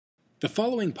The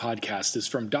following podcast is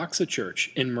from Doxa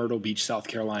Church in Myrtle Beach, South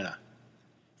Carolina.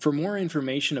 For more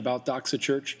information about Doxa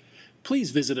Church, please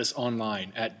visit us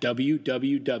online at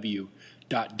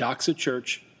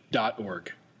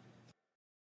www.doxachurch.org.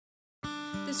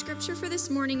 The scripture for this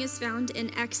morning is found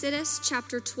in Exodus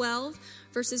chapter 12,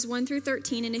 verses 1 through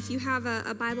 13, and if you have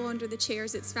a Bible under the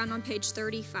chairs, it's found on page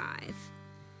 35.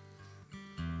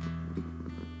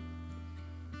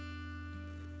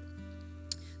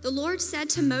 The Lord said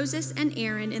to Moses and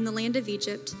Aaron in the land of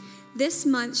Egypt, "This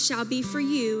month shall be for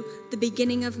you the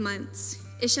beginning of months.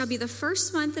 It shall be the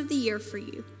first month of the year for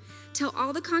you. Tell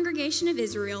all the congregation of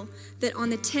Israel that on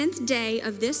the 10th day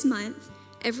of this month,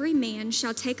 every man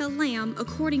shall take a lamb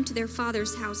according to their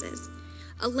father's houses,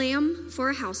 a lamb for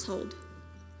a household.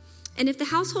 And if the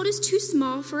household is too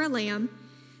small for a lamb,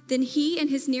 then he and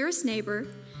his nearest neighbor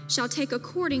shall take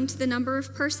according to the number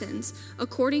of persons,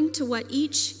 according to what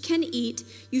each can eat,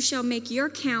 you shall make your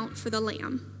count for the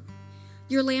lamb.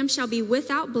 Your lamb shall be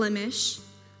without blemish,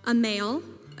 a male,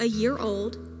 a year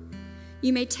old.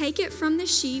 You may take it from the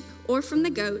sheep or from the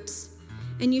goats,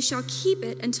 and you shall keep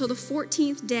it until the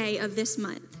 14th day of this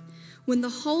month, when the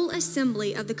whole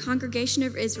assembly of the congregation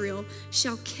of Israel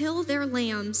shall kill their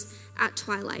lambs at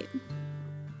twilight.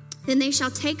 Then they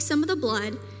shall take some of the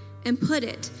blood and put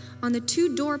it on the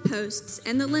 2 doorposts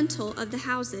and the lintel of the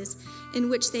houses in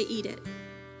which they eat it.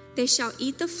 They shall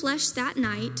eat the flesh that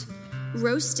night,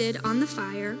 roasted on the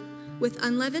fire, with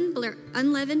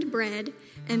unleavened bread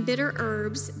and bitter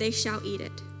herbs they shall eat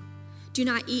it. Do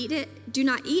not eat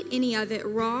any of it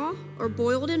raw or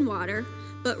boiled in water,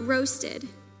 but roasted,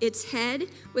 its head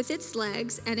with its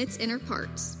legs and its inner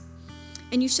parts.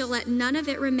 And you shall let none of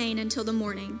it remain until the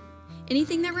morning.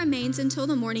 Anything that remains until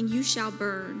the morning you shall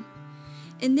burn.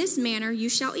 In this manner you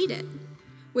shall eat it,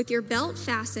 with your belt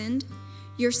fastened,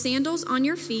 your sandals on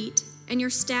your feet, and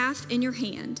your staff in your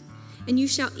hand, and you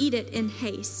shall eat it in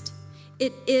haste.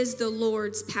 It is the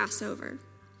Lord's Passover.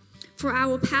 For I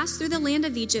will pass through the land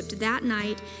of Egypt that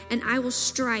night, and I will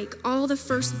strike all the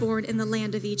firstborn in the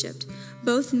land of Egypt,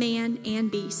 both man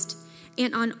and beast.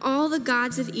 And on all the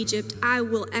gods of Egypt I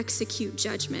will execute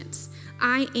judgments.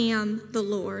 I am the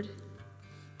Lord.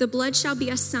 The blood shall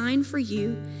be a sign for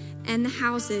you and the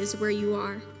houses where you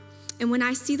are. And when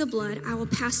I see the blood, I will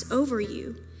pass over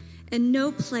you, and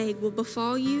no plague will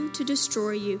befall you to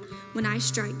destroy you when I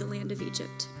strike the land of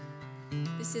Egypt."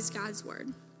 This is God's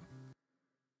word.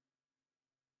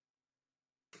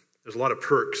 There's a lot of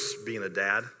perks being a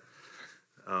dad.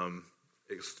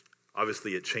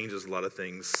 Obviously, it changes a lot of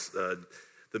things.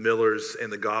 The Millers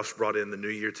and the Goffs brought in the new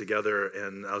year together,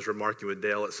 and I was remarking with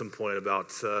Dale at some point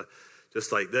about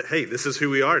just like that. Hey, this is who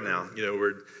we are now.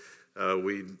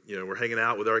 We're hanging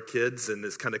out with our kids, and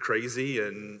it's kind of crazy.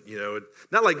 And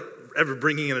not like ever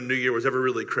bringing in a new year was ever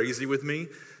really crazy with me.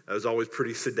 It was always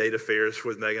pretty sedate affairs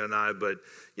with Megan and I. But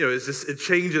it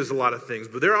changes a lot of things.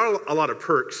 But there are a lot of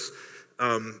perks.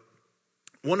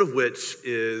 One of which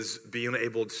is being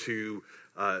able to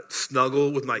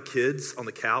snuggle with my kids on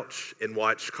the couch and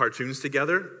watch cartoons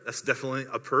together. That's definitely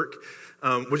a perk,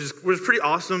 which is pretty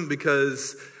awesome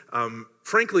because,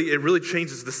 frankly, it really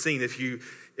changes the scene. If you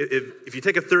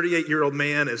take a 38-year-old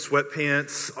man in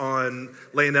sweatpants on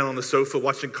laying down on the sofa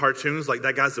watching cartoons, like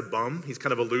that guy's a bum. He's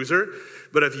kind of a loser.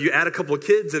 But if you add a couple of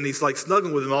kids and he's like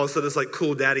snuggling with them, all of a sudden it's like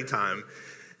cool daddy time.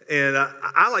 And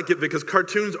I like it because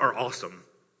cartoons are awesome.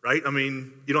 Right? I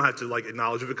mean, you don't have to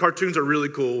acknowledge it, but cartoons are really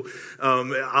cool.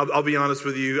 I'll be honest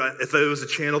with you. If there was a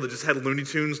channel that just had Looney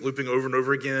Tunes looping over and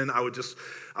over again, I would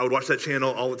watch that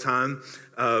channel all the time.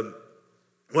 One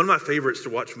of my favorites to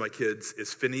watch with my kids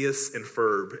is Phineas and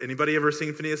Ferb. Anybody ever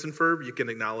seen Phineas and Ferb? You can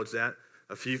acknowledge that.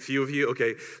 A few of you.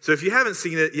 Okay. So if you haven't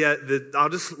seen it yet, I'll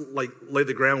just lay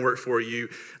the groundwork for you.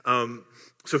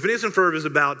 So Phineas and Ferb is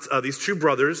about these 2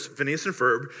 brothers, Phineas and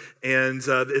Ferb, and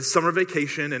it's summer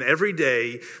vacation, and every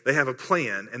day they have a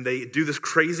plan, and they do this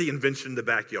crazy invention in the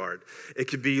backyard. It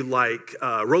could be like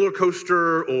a roller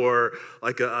coaster, or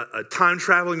like a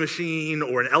time-traveling machine,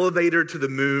 or an elevator to the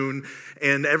moon,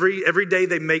 and every day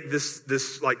they make this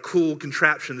cool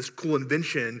contraption, this cool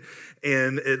invention,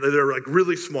 and they're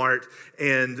really smart,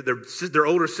 and their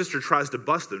older sister tries to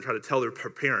bust them, try to tell her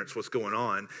parents what's going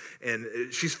on,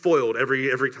 and she's foiled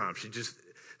every time.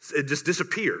 It just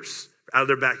disappears out of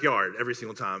their backyard every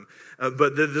single time.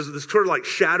 But there's this sort of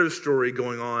shadow story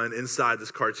going on inside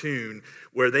this cartoon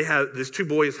where these 2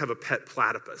 boys have a pet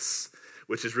platypus,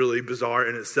 which is really bizarre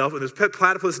in itself. And this pet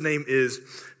platypus name is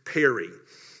Perry.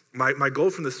 My goal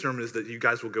from this sermon is that you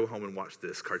guys will go home and watch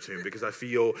this cartoon because I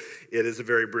feel it is a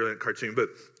very brilliant cartoon. But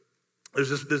there's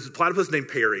this platypus named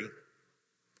Perry.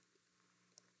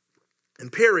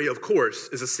 And Perry, of course,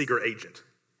 is a secret agent.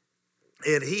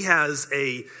 And he has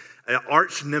an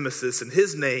arch nemesis, and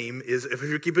his name is, if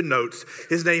you're keeping notes,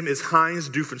 his name is Heinz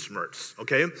Doofenshmirtz,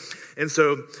 okay? And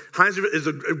so Heinz is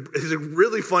a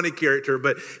really funny character,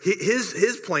 but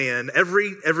his plan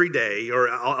every day,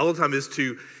 or all the time, is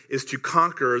to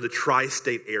conquer the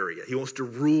tri-state area. He wants to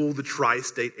rule the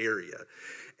tri-state area.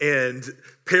 And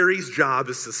Perry's job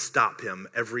is to stop him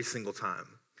every single time.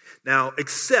 Now,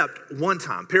 except one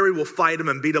time. Perry will fight him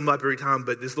and beat him up every time,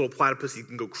 but this little platypus, he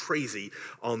can go crazy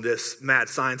on this mad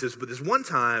scientist. But this one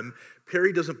time,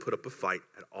 Perry doesn't put up a fight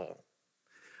at all.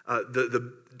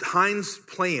 The Heinz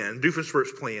plan,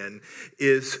 Doofenshmirtz's plan,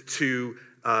 is to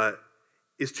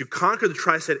conquer the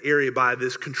tri-state area by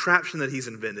this contraption that he's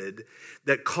invented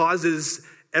that causes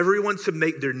everyone to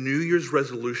make their New Year's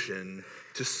resolution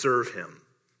to serve him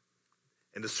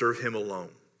and to serve him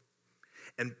alone.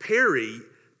 And Perry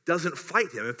doesn't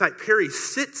fight him. In fact, Perry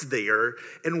sits there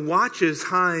and watches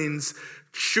Heinz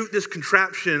shoot this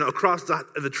contraption across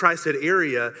the tri-state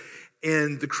area.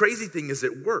 And the crazy thing is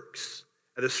it works.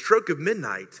 At a stroke of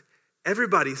midnight,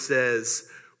 everybody says,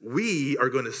 we are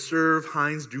going to serve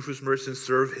Heinz Doofenshmirtz and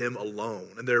serve him alone.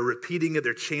 And they're repeating it,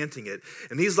 they're chanting it.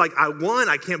 And he's like, I won,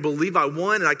 I can't believe I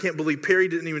won, and I can't believe Perry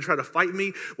didn't even try to fight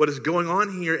me. What is going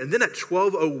on here? And then at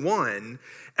 12:01,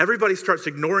 everybody starts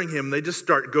ignoring him. They just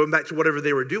start going back to whatever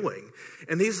they were doing.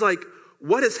 And he's like,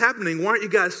 what is happening? Why aren't you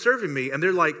guys serving me? And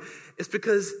they're like, it's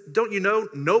because, don't you know,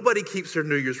 nobody keeps their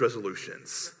New Year's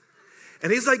resolutions.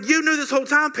 And he's like, you knew this whole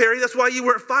time, Perry. That's why you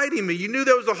weren't fighting me. You knew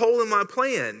there was a hole in my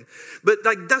plan. But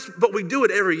we do it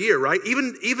every year, right?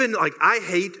 Even like I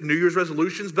hate New Year's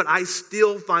resolutions, but I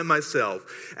still find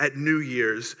myself at New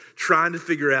Year's trying to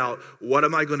figure out what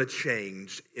am I going to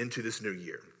change into this new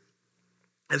year.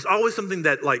 And it's always something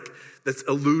that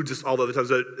eludes us all the other times.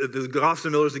 The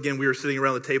Goffson Millers, again, we were sitting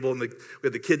around the table and we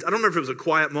had the kids. I don't remember if it was a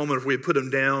quiet moment, if we had put them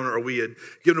down or we had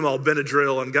given them all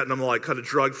Benadryl and gotten them all kind of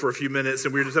drugged for a few minutes.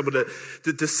 And we were just able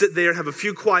to sit there and have a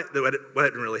few quiet, that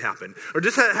didn't really happen. Or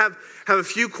just have a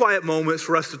few quiet moments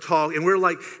for us to talk. And we're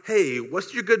like, hey,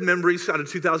 what's your good memories out of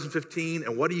 2015?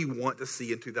 And what do you want to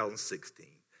see in 2016?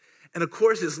 And of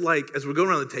course, it's like, as we're going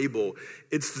around the table,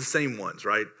 it's the same ones,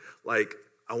 right? Like,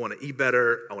 I want to eat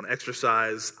better. I want to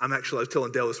exercise. I was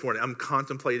telling Dale this morning, I'm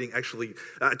contemplating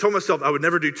I told myself I would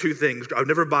never do two things. I would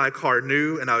never buy a car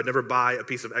new and I would never buy a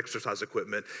piece of exercise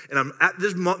equipment. And I'm at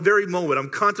this very moment, I'm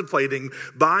contemplating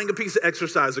buying a piece of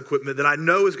exercise equipment that I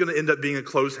know is going to end up being a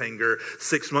clothes hanger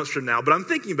 6 months from now. But I'm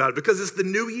thinking about it because it's the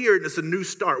new year and it's a new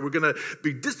start. We're going to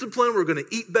be disciplined. We're going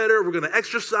to eat better. We're going to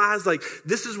exercise. Like,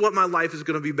 this is what my life is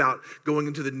going to be about going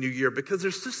into the new year, because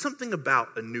there's just something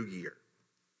about a new year.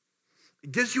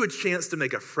 It gives you a chance to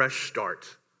make a fresh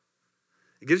start.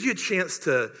 It gives you a chance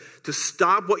to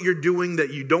stop what you're doing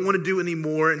that you don't want to do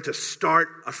anymore and to start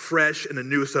afresh and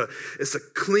anew. It's a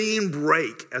clean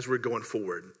break as we're going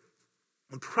forward.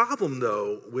 The problem,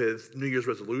 though, with New Year's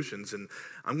resolutions, and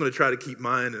I'm going to try to keep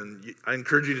mine, and I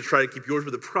encourage you to try to keep yours,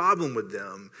 but the problem with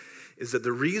them is that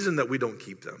the reason that we don't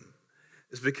keep them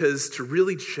is because to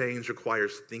really change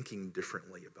requires thinking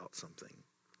differently about something.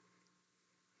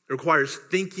 It requires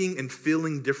thinking and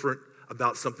feeling different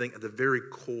about something at the very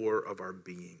core of our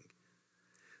being.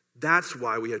 That's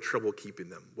why we have trouble keeping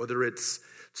them, whether it's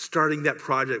starting that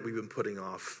project we've been putting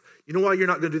off. You know why you're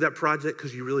not going to do that project?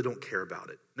 Because you really don't care about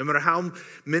it. No matter how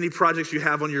many projects you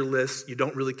have on your list, you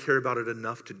don't really care about it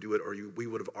enough to do it, or we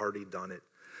would have already done it.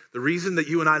 The reason that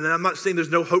you and I'm not saying there's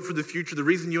no hope for the future, the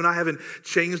reason you and I haven't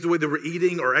changed the way that we're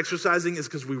eating or exercising is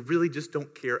because we really just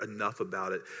don't care enough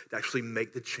about it to actually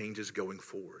make the changes going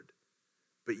forward.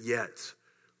 But yet,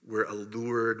 we're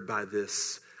allured by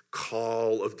this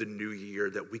call of the new year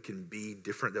that we can be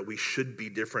different, that we should be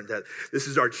different, that this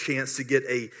is our chance to get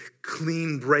a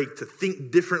clean break, to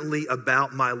think differently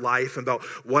about my life, about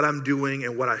what I'm doing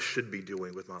and what I should be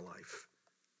doing with my life.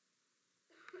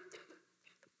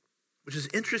 Which is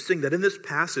interesting that in this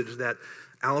passage that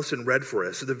Allison read for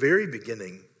us, at the very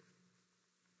beginning,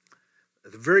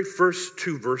 at the very first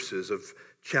two verses of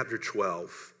chapter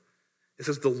 12, it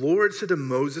says, the Lord said to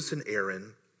Moses and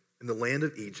Aaron in the land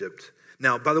of Egypt.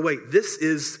 Now, by the way, this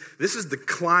is the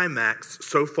climax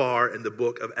so far in the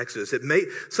book of Exodus.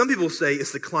 Some people say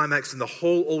it's the climax in the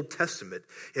whole Old Testament.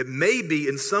 It may be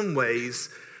in some ways,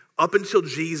 up until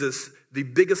Jesus, the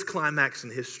biggest climax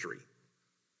in history.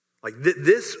 Like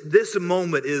this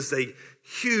moment is a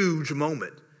huge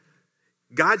moment.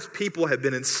 God's people have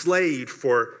been enslaved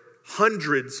for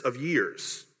hundreds of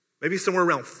years. Maybe somewhere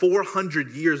around 400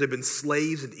 years they've been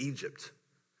slaves in Egypt.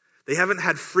 They haven't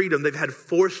had freedom. They've had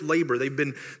forced labor. They've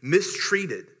been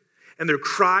mistreated. And their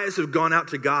cries have gone out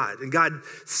to God. And God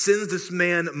sends this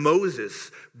man,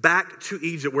 Moses, back to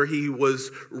Egypt where he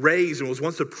was raised and was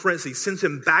once a prince. He sends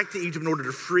him back to Egypt in order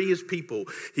to free his people.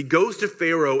 He goes to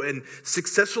Pharaoh and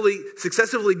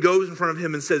successively goes in front of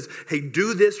him and says, hey,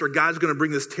 do this or God's going to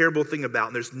bring this terrible thing about.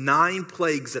 And there's 9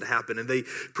 plagues that happen. And they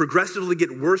progressively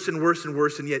get worse and worse and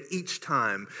worse. And yet each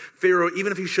time, Pharaoh,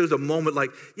 even if he shows a moment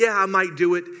like, yeah, I might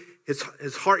do it,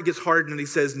 his heart gets hardened and he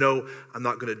says, no, I'm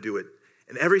not going to do it.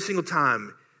 And every single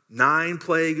time, 9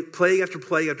 plague after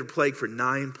plague after plague for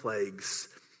 9 plagues,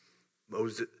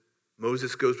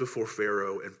 Moses goes before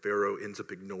Pharaoh, and Pharaoh ends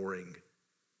up ignoring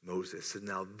Moses. And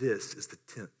now this is the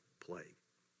 10th plague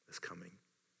that's coming.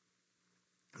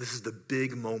 This is the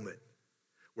big moment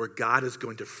where God is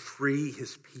going to free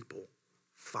his people,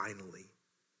 finally,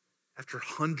 after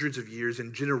hundreds of years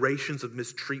and generations of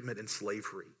mistreatment and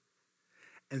slavery.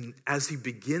 And as he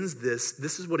begins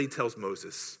this is what he tells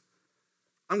Moses.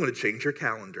 I'm going to change your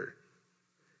calendar.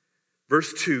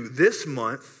 Verse 2, this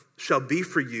month shall be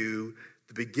for you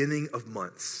the beginning of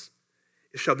months.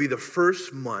 It shall be the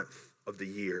first month of the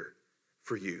year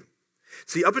for you.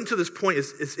 See, up until this point,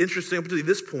 it's interesting. Up until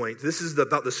this point, this is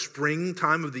about the spring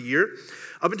time of the year.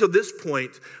 Up until this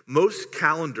point, most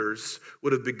calendars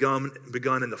would have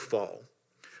begun in the fall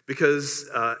because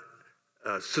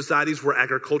societies were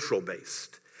agricultural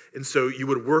based. And so you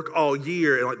would work all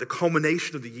year, and like the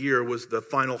culmination of the year was the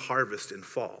final harvest in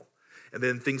fall. And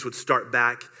then things would start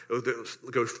back,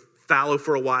 go fallow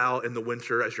for a while in the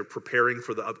winter as you're preparing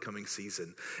for the upcoming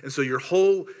season. And so your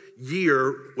whole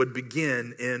year would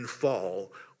begin in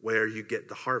fall where you get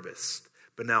the harvest.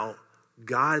 But now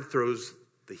God throws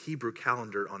the Hebrew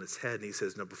calendar on its head and he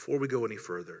says, now before we go any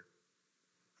further,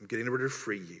 I'm getting ready to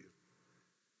free you.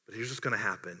 But here's what's going to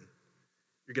happen.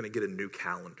 You're going to get a new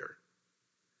calendar.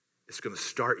 It's going to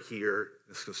start here.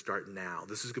 It's going to start now.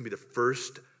 This is going to be the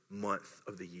first month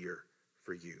of the year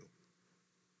for you.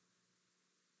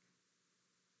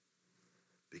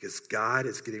 Because God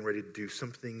is getting ready to do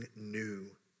something new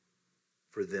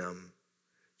for them.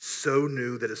 So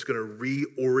new that it's going to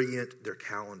reorient their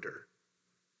calendar.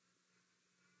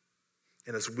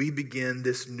 And as we begin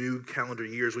this new calendar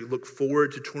year, as we look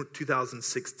forward to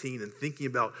 2016 and thinking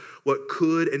about what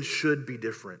could and should be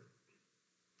different,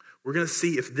 we're going to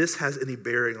see if this has any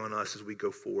bearing on us as we go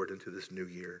forward into this new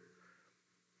year.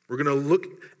 We're going to look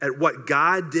at what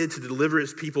God did to deliver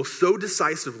his people so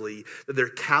decisively that their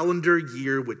calendar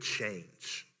year would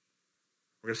change.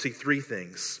 We're going to see 3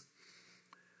 things.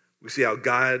 We see how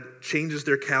God changes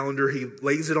their calendar. He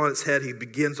lays it on its head. He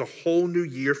begins a whole new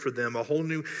year for them, a whole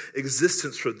new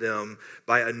existence for them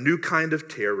by a new kind of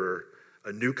terror,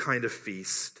 a new kind of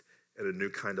feast, and a new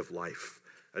kind of life.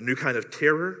 A new kind of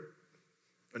terror,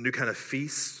 a new kind of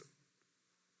feast,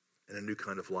 and a new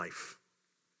kind of life.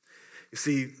 You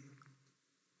see, excuse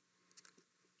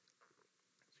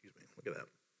me, look at that.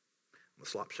 I'm a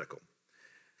slop shekel.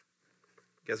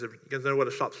 You guys know what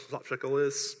a slop shekel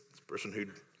is? It's a person who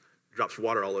drops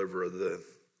water all over his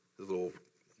little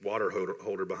water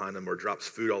holder behind him, or drops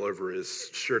food all over his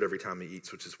shirt every time he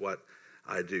eats, which is what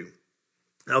I do.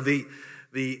 Now, the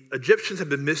Egyptians have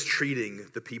been mistreating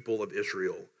the people of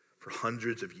Israel for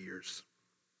hundreds of years.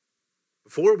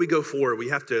 Before we go forward, we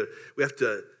have to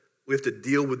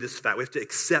deal with this fact. We have to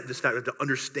accept this fact. We have to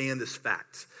understand this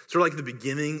fact. Sort of like the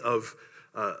beginning of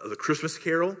the Christmas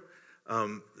Carol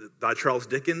by Charles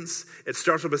Dickens. It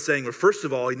starts off by saying, well, first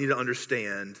of all, you need to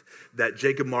understand that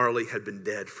Jacob Marley had been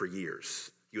dead for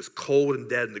years. He was cold and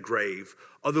dead in the grave.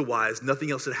 Otherwise,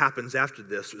 nothing else that happens after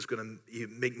this is going to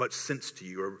make much sense to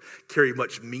you or carry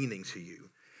much meaning to you.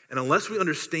 And unless we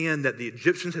understand that the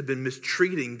Egyptians had been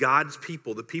mistreating God's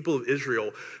people, the people of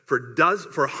Israel,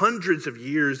 for hundreds of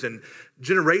years and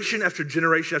generation after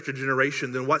generation after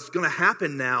generation, then what's going to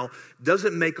happen now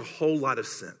doesn't make a whole lot of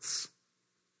sense.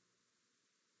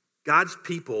 God's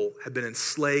people have been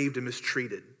enslaved and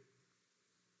mistreated.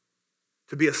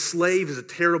 To be a slave is a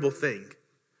terrible thing.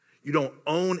 You don't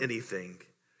own anything.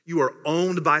 You are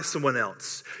owned by someone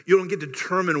else. You don't get to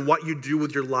determine what you do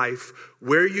with your life.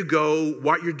 Where you go,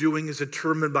 what you're doing is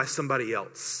determined by somebody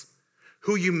else.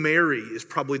 Who you marry is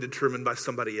probably determined by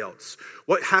somebody else.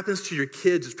 What happens to your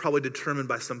kids is probably determined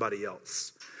by somebody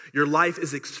else. Your life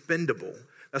is expendable.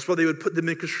 That's why they would put them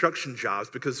in construction jobs,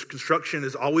 because construction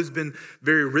has always been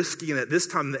very risky. And at this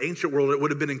time in the ancient world, it would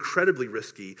have been incredibly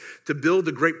risky. To build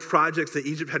the great projects that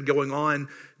Egypt had going on,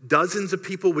 dozens of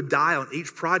people would die on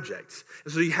each project.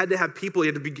 And so you had to have people,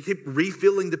 you had to keep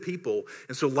refilling the people.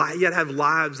 And so you had to have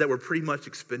lives that were pretty much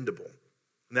expendable.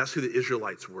 And that's who the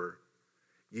Israelites were.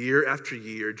 Year after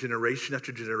year, generation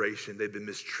after generation, they've been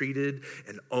mistreated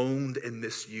and owned and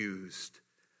misused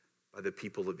by the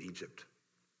people of Egypt.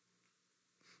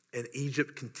 And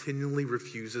Egypt continually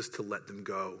refuses to let them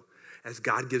go. As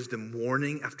God gives them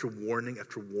warning after warning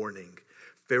after warning,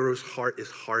 Pharaoh's heart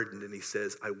is hardened and he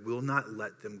says, I will not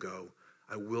let them go.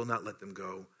 I will not let them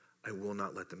go. I will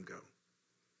not let them go.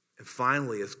 And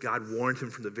finally, as God warned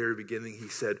him from the very beginning, he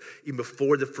said, even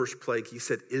before the first plague, he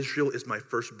said, Israel is my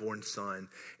firstborn son.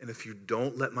 And if you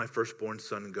don't let my firstborn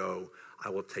son go, I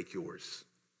will take yours.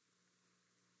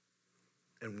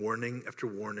 And warning after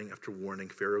warning after warning,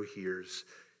 Pharaoh hears,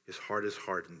 his heart is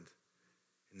hardened.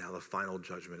 And now the final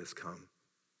judgment has come.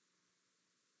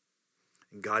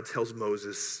 And God tells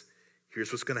Moses,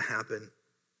 here's what's going to happen.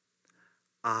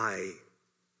 I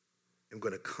am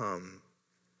going to come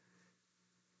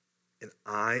and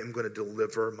I am going to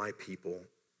deliver my people.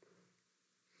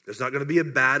 There's not going to be a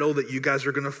battle that you guys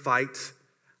are going to fight.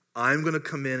 I'm going to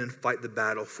come in and fight the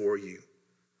battle for you.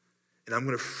 And I'm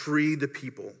going to free the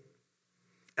people.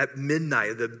 At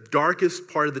midnight, the darkest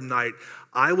part of the night,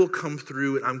 I will come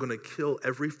through and I'm going to kill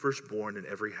every firstborn in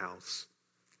every house.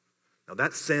 Now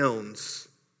that sounds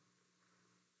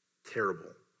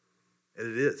terrible. And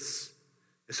it is.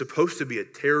 It's supposed to be a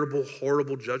terrible,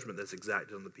 horrible judgment that's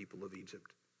exacted on the people of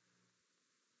Egypt.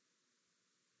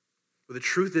 But the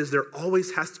truth is there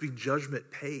always has to be judgment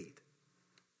paid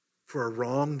for a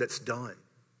wrong that's done.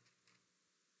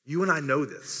 You and I know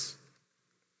this.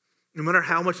 No matter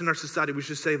how much in our society we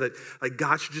should say that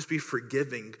God should just be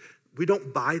forgiving, we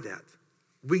don't buy that.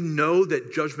 We know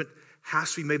that judgment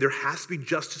has to be made. There has to be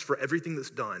justice for everything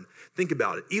that's done. Think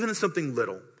about it. Even in something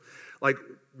little. Like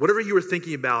whatever you were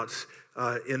thinking about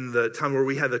in the time where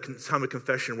we had the time of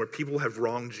confession where people have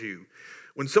wronged you.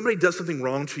 When somebody does something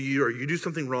wrong to you or you do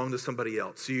something wrong to somebody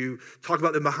else, you talk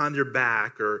about them behind their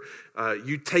back or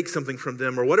you take something from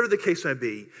them or whatever the case may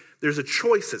be, there's a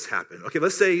choice that's happened. Okay,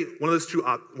 let's say one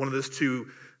of those two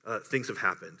things have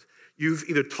happened. You've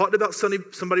either talked about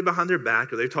somebody behind their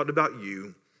back or they've talked about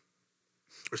you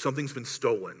or something's been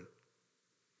stolen.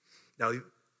 Now,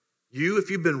 if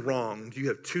you've been wronged, you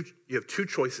have two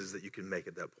choices that you can make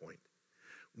at that point.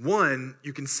 One,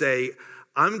 you can say,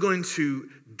 I'm going to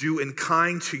do in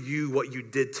kind to you what you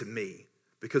did to me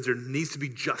because there needs to be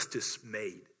justice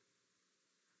made.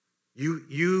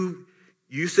 You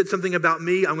said something about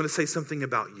me, I'm going to say something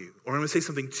about you. Or I'm going to say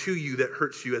something to you that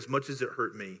hurts you as much as it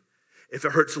hurt me. If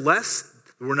it hurts less,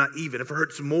 we're not even. If it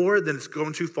hurts more, then it's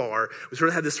going too far. We sort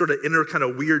of have this sort of inner kind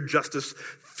of weird justice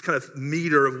kind of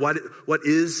meter of what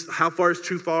is, how far is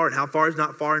too far and how far is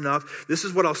not far enough. This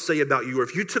is what I'll say about you. Or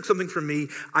if you took something from me,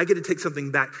 I get to take something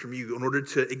back from you in order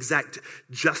to exact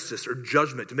justice or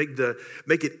judgment, to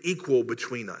make it equal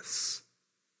between us.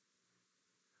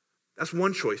 That's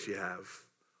one choice you have.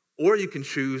 Or you can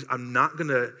choose, I'm not going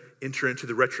to enter into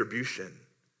the retribution.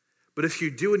 But if you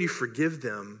do and you forgive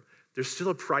them, there's still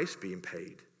a price being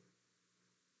paid.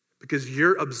 Because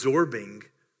you're absorbing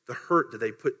the hurt that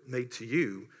they made to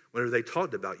you whenever they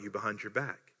talked about you behind your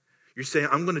back. You're saying,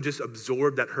 I'm going to just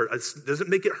absorb that hurt. It doesn't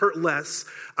make it hurt less.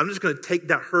 I'm just going to take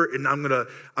that hurt and I'm going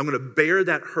to bear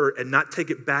that hurt and not take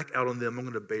it back out on them. I'm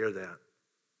going to bear that.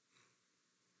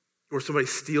 Or somebody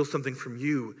steals something from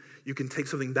you, you can take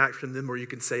something back from them, or you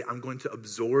can say, I'm going to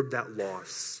absorb that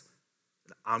loss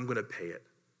and I'm going to pay it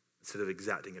instead of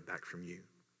exacting it back from you.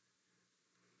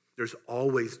 There's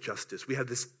always justice. We have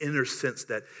this inner sense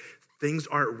that things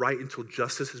aren't right until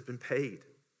justice has been paid.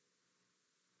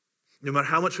 No matter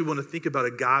how much we want to think about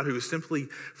a God who is simply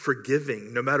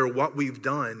forgiving, no matter what we've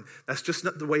done, that's just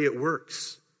not the way it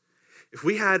works. If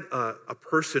we had a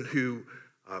person who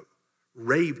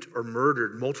raped or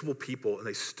murdered multiple people and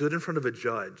they stood in front of a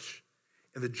judge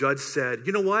and the judge said,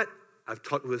 you know what? I've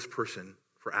talked with this person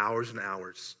for hours and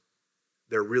hours.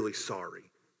 They're really sorry.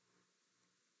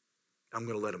 I'm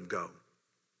going to let them go.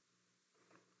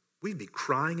 We'd be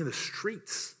crying in the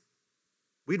streets.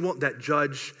 We'd want that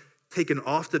judge taken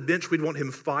off the bench. We'd want him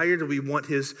fired. We want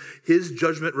his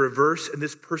judgment reversed and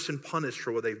this person punished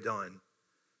for what they've done.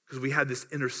 Because we have this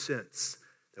inner sense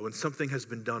that when something has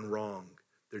been done wrong,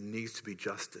 there needs to be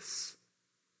justice.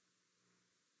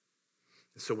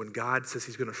 And so when God says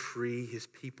he's going to free his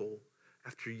people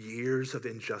after years of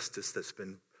injustice that's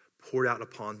been poured out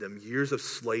upon them, years of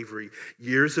slavery,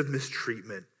 years of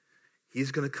mistreatment,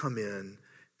 he's going to come in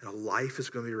and a life is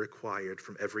going to be required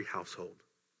from every household.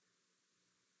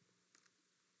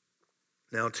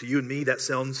 Now, to you and me, that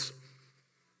sounds,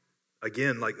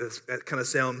 again, like that kind of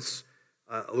sounds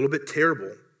a little bit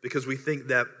terrible because we think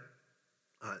that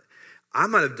I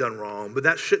might have done wrong, but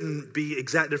that shouldn't be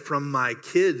exacted from my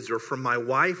kids or from my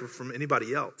wife or from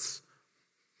anybody else.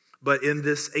 But in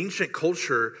this ancient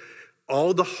culture,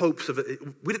 all the hopes of it.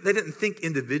 They didn't think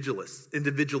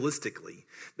individualistically.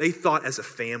 They thought as a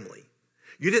family.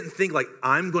 You didn't think like,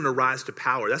 I'm going to rise to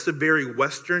power. That's a very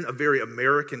Western, a very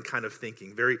American kind of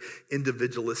thinking, very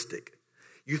individualistic.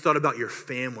 You thought about your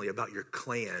family, about your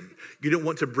clan. You didn't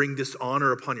want to bring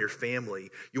dishonor upon your family.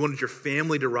 You wanted your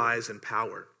family to rise in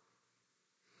power.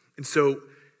 And so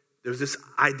there's this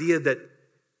idea that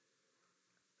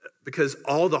because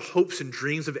all the hopes and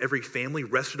dreams of every family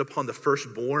rested upon the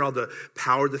firstborn, all the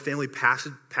power of the family passed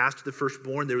to the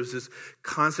firstborn, there was this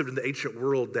concept in the ancient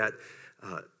world that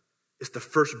it's the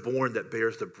firstborn that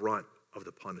bears the brunt of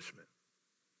the punishment.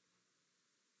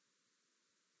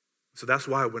 So that's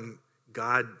why when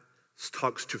God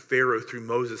talks to Pharaoh through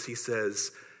Moses, he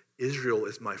says, Israel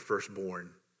is my firstborn.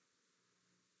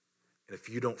 And if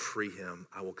you don't free him,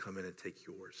 I will come in and take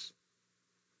yours.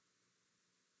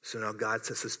 So now God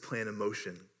sets this plan in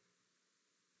motion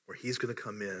where he's going to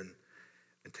come in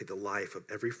and take the life of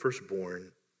every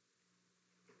firstborn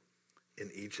in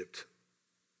Egypt.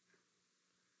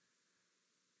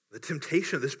 The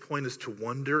temptation at this point is to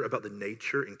wonder about the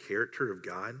nature and character of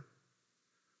God,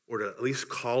 or to at least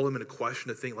call him into question,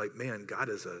 to think like, man, God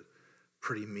is a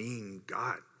pretty mean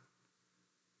God.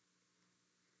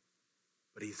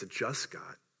 But he's a just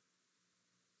God.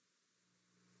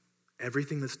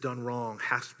 Everything that's done wrong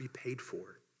has to be paid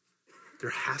for. There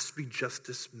has to be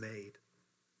justice made.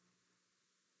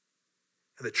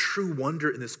 And the true wonder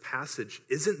in this passage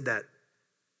isn't that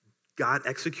God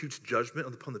executes judgment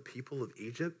upon the people of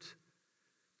Egypt.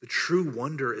 The true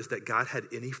wonder is that God had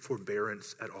any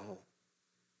forbearance at all.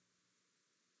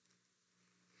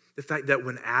 The fact that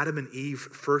when Adam and Eve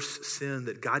first sinned,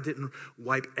 that God didn't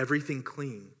wipe everything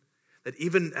clean. That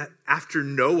even after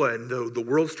Noah and the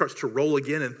world starts to roll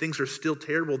again and things are still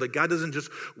terrible, that God doesn't just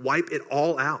wipe it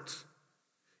all out.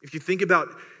 If you think about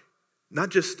not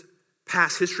just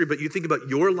past history, but you think about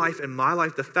your life and my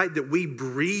life, the fact that we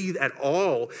breathe at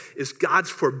all is God's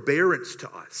forbearance to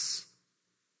us.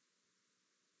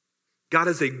 God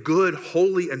is a good,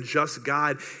 holy, and just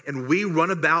God, and we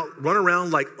run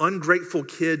around like ungrateful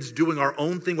kids doing our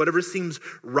own thing, whatever seems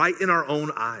right in our own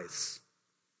eyes.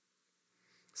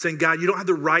 Saying, God, you don't have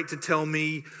the right to tell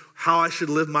me how I should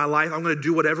live my life. I'm going to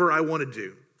do whatever I want to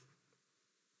do.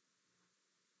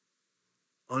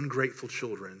 Ungrateful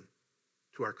children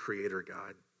to our Creator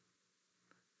God.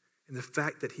 And the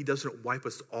fact that he doesn't wipe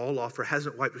us all off or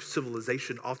hasn't wiped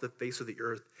civilization off the face of the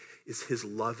earth is his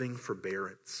loving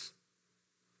forbearance.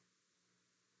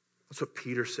 That's what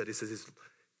Peter said. He says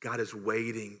God is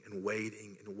waiting and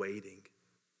waiting and waiting,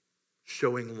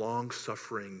 showing long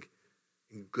suffering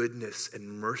and goodness and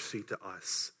mercy to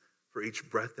us for each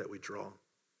breath that we draw.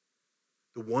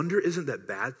 The wonder isn't that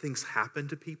bad things happen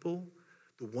to people.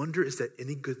 The wonder is that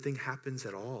any good thing happens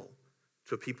at all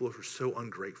to people who are so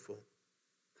ungrateful.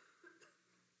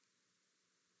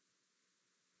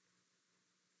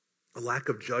 A lack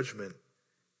of judgment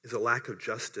is a lack of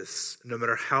justice. No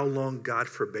matter how long God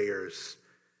forbears,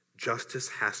 justice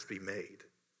has to be made.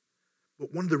 But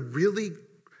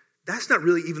that's not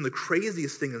really even the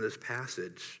craziest thing in this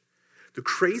passage. The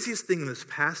craziest thing in this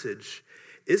passage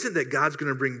isn't that God's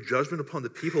going to bring judgment upon the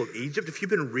people of Egypt. If you've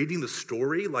been reading the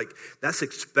story, like that's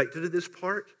expected at this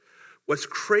part. What's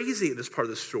crazy in this part of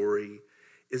the story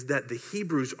is that the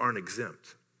Hebrews aren't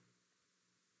exempt.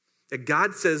 That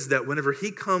God says that whenever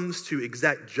he comes to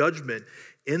exact judgment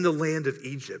in the land of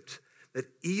Egypt, that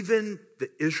even the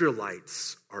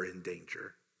Israelites are in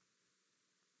danger.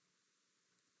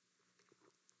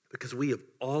 Because we have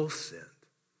all sinned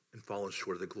and fallen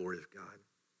short of the glory of God.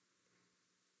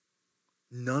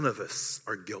 None of us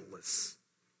are guiltless.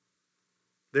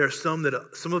 There are some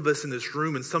of us in this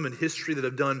room and some in history that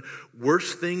have done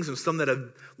worse things and some that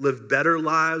have lived better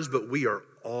lives, but we are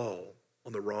all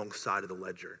on the wrong side of the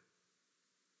ledger.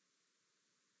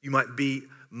 You might be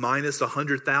minus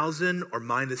 100,000 or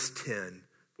minus 10,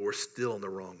 but we're still on the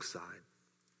wrong side.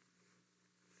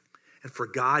 And for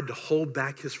God to hold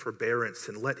back his forbearance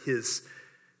and let his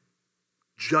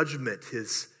judgment,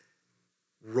 his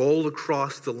roll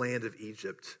across the land of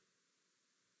Egypt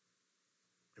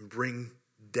and bring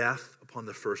death upon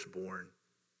the firstborn,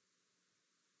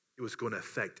 it was going to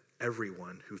affect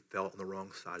everyone who fell on the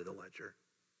wrong side of the ledger.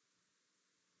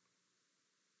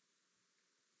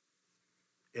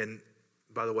 And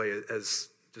by the way,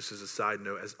 just as a side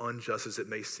note, as unjust as it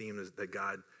may seem that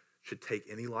God should take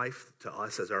any life, to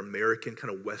us as our American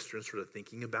kind of Western sort of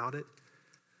thinking about it,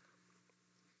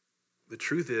 the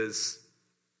truth is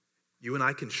you and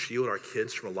I can shield our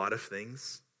kids from a lot of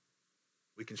things.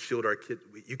 We can shield our kids.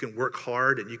 You can work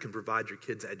hard and you can provide your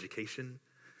kids education.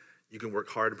 You can work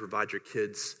hard and provide your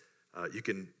kids You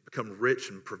can become rich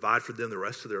and provide for them the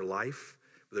rest of their life,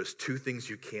 but there's two things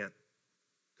you can't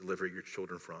deliver your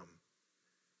children from,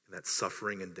 and that's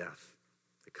suffering and death.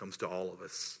 It comes to all of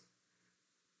us.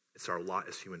 It's our lot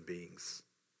as human beings.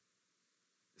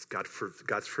 It's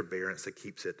God's forbearance that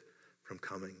keeps it from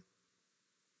coming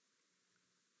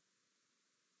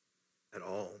at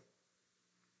all.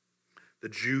 The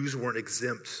Jews weren't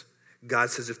exempt.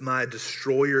 God says, if my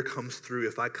destroyer comes through,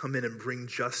 if I come in and bring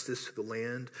justice to the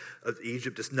land of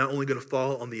Egypt, it's not only going to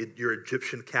fall on your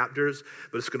Egyptian captors,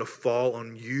 but it's going to fall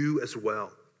on you as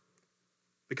well.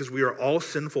 Because we are all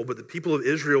sinful, but the people of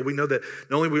Israel, we know that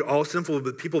not only are we all sinful, but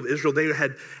the people of Israel, they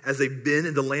had, as they've been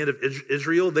in the land of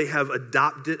Israel, they have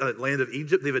adopted, land of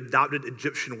Egypt, they've adopted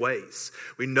Egyptian ways.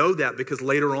 We know that because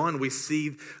later on we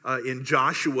see in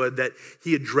Joshua that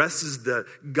he addresses the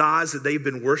gods that they've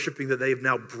been worshiping, that they have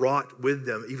now brought with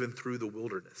them even through the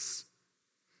wilderness.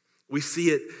 We see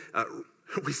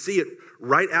it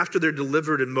right after they're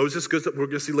delivered, and Moses goes up, we're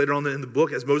going to see later on in the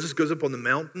book, as Moses goes up on the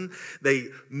mountain, they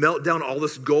melt down all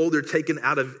this gold they're taken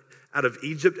out of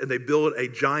Egypt, and they build a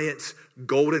giant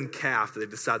golden calf that they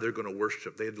decide they're going to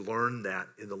worship. They had learned that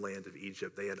in the land of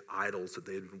Egypt. They had idols that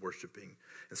they had been worshiping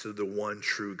instead of the one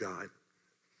true God.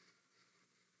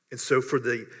 And so for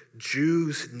the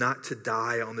Jews not to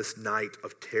die on this night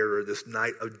of terror, this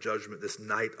night of judgment, this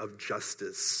night of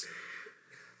justice,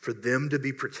 for them to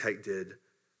be protected,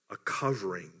 a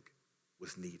covering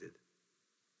was needed.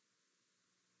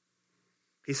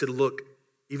 He said, look,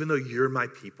 even though you're my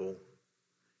people,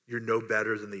 you're no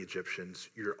better than the Egyptians.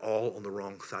 You're all on the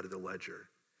wrong side of the ledger.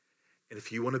 And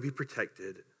if you want to be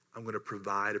protected, I'm going to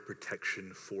provide a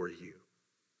protection for you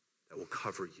that will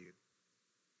cover you.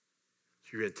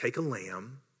 So you're going to take a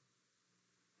lamb,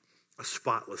 a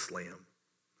spotless lamb,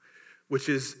 which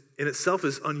is in itself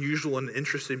is unusual and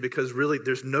interesting because really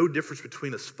there's no difference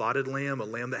between a spotted lamb, a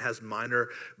lamb that has minor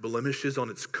blemishes on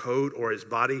its coat or its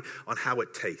body, on how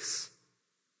it tastes.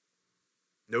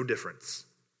 No difference.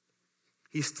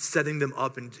 He's setting them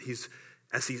up, and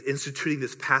as he's instituting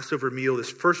this Passover meal,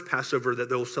 this first Passover that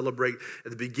they'll celebrate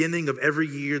at the beginning of every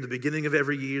year,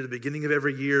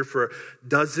 for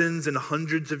dozens and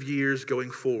hundreds of years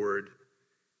going forward.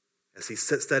 As he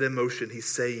sets that in motion, he's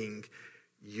saying,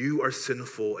 you are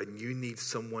sinful and you need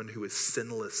someone who is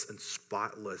sinless and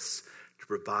spotless to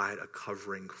provide a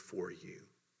covering for you,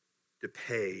 to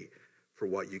pay for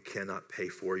what you cannot pay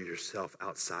for yourself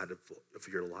outside of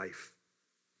your life.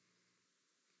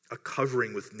 A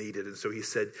covering was needed. And so he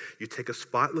said, you take a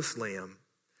spotless lamb,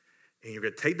 and you're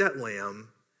going to take that lamb,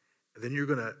 and then you're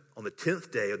going to, on the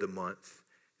 10th day of the month,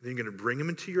 and then you're going to bring him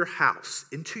into your house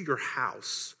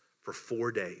for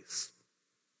 4 days.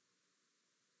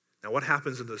 Now, what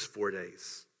happens in those 4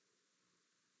 days?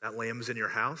 That lamb is in your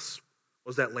house. What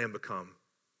does that lamb become?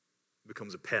 It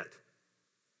becomes a pet.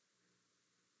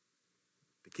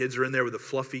 The kids are in there with a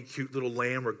fluffy, cute little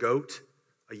lamb or goat,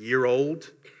 a year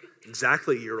old,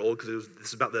 exactly a year old, because this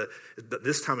is about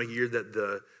this time of year that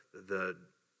the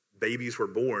babies were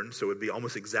born, so it would be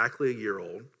almost exactly a year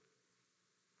old.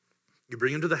 You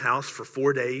bring him to the house for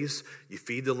 4 days. You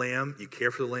feed the lamb. You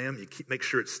care for the lamb. You make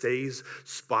sure it stays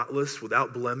spotless,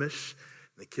 without blemish.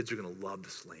 And the kids are going to love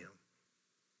this lamb.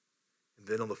 And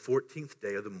then on the 14th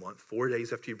day of the month, 4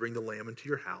 days after you bring the lamb into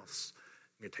your house,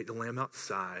 you're going to take the lamb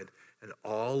outside, and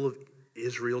all of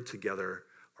Israel together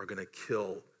are going to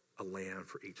kill a lamb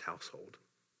for each household.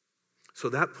 So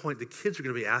at that point, the kids are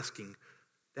going to be asking,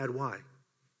 Dad, why?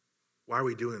 Why are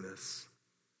we doing this?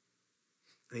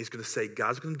 And he's going to say,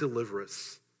 God's going to deliver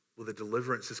us. Well, the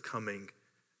deliverance is coming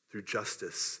through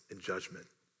justice and judgment.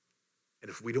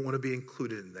 And if we don't want to be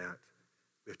included in that,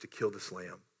 we have to kill this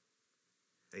lamb.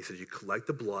 And he says, you collect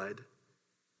the blood,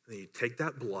 and then you take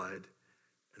that blood,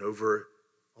 and over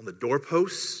on the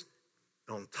doorposts,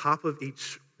 and on top of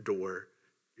each door,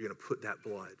 you're going to put that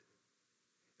blood.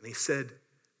 And he said,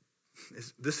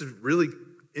 this is really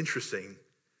interesting,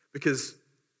 because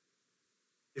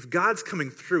if God's coming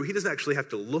through, he doesn't actually have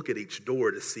to look at each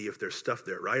door to see if there's stuff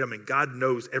there, right? I mean, God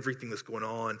knows everything that's going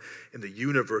on in the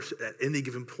universe at any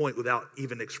given point without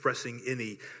even expressing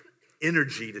any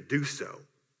energy to do so.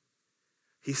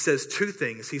 He says two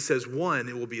things. He says, one,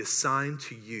 it will be a sign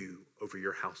to you over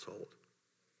your household,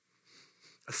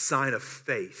 a sign of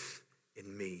faith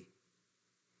in me,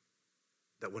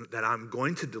 that I'm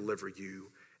going to deliver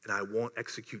you, and I won't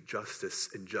execute justice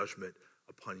and judgment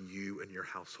upon you and your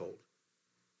household.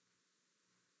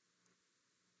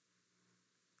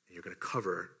 And you're going to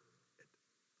cover it.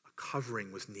 A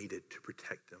covering was needed to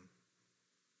protect them.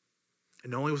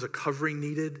 And not only was a covering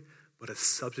needed, but a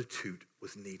substitute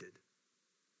was needed.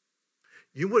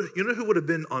 You know who would have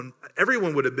been on,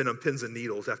 everyone would have been on pins and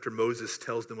needles after Moses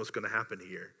tells them what's going to happen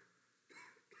here.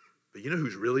 But you know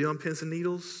who's really on pins and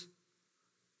needles?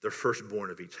 Their firstborn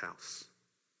of each house.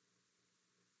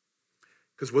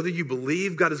 Because whether you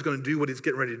believe God is going to do what he's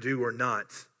getting ready to do or not,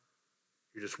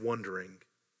 you're just wondering,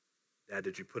 Dad,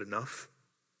 did you put enough?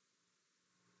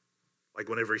 Like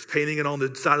whenever he's painting it on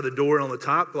the side of the door and on the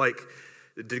top, like,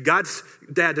 did God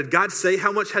say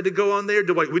how much had to go on there?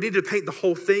 We need to paint the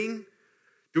whole thing?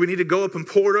 Do we need to go up and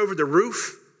pour it over the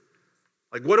roof?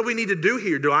 Like, what do we need to do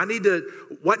here?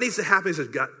 What needs to happen? He says,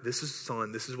 God, this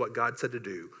is what God said to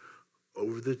do.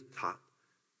 Over the top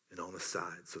and on the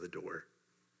sides of the door.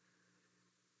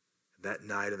 That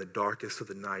night, in the darkest of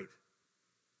the night,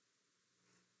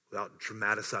 without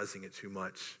dramatizing it too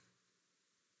much,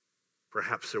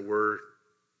 perhaps there were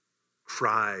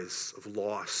cries of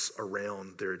loss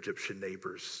around their Egyptian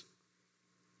neighbors.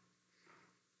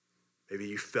 Maybe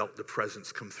you felt the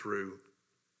presence come through.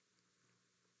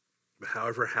 But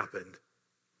however it happened,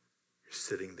 you're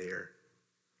sitting there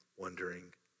wondering,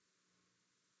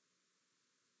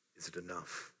 is it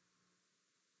enough?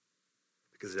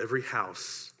 Because at every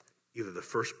house, either the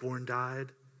firstborn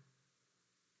died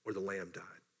or the lamb died.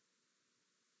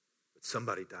 But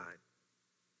somebody died.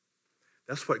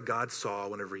 That's what God saw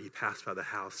whenever he passed by the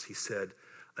house. He said,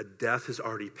 a death has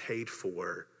already paid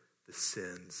for the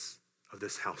sins of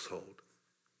this household.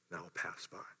 Now will pass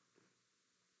by.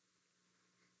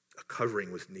 A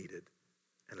covering was needed,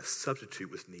 and a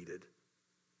substitute was needed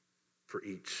for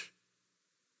each.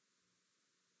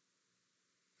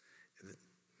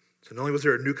 So not only was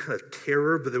there a new kind of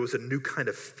terror, but there was a new kind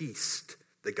of feast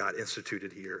that God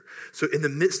instituted here. So in the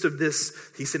midst of this,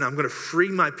 he said, I'm going to free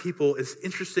my people. It's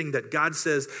interesting that God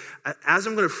says, as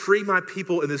I'm going to free my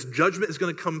people and this judgment is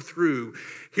going to come through,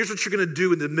 here's what you're going to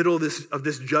do in the middle of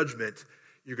this judgment.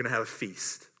 You're going to have a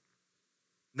feast.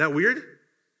 Isn't that weird?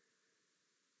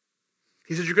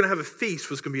 He says you're going to have a feast,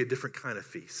 but it's going to be a different kind of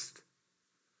feast.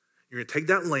 You're going to take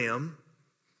that lamb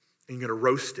and you're going to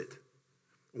roast it.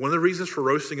 One of the reasons for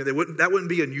roasting it, that wouldn't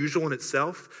be unusual in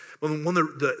itself.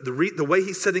 The way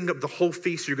he's setting up the whole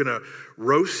feast, you're going to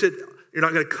roast it. You're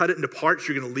not going to cut it into parts.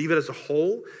 You're going to leave it as a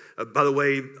whole. By the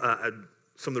way,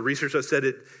 some of the research I said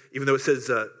it, even though it says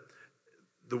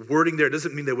the wording there,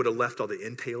 doesn't mean they would have left all the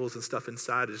entails and stuff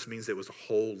inside. It just means it was a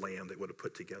whole lamb they would have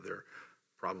put together,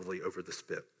 probably over the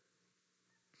spit.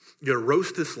 You're going to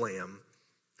roast this lamb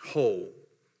whole.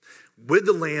 With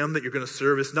the lamb that you're going to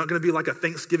serve, it's not going to be like a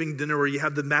Thanksgiving dinner where you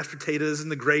have the mashed potatoes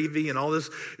and the gravy and all this.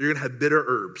 You're going to have bitter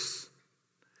herbs.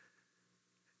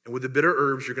 And with the bitter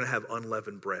herbs, you're going to have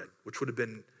unleavened bread, which would have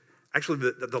been, actually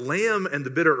the lamb and the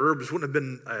bitter herbs wouldn't have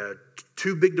been a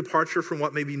too big departure from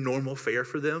what may be normal fare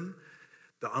for them.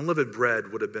 The unleavened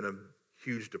bread would have been a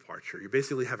huge departure. You're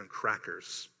basically having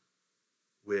crackers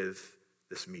with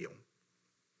this meal.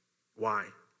 Why?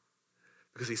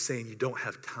 Because he's saying you don't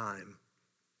have time.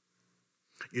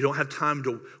 You don't have time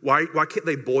to, why can't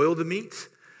they boil the meat?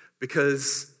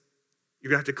 Because you're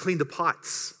going to have to clean the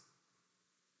pots.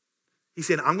 He's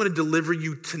saying, I'm going to deliver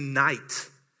you tonight.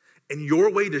 And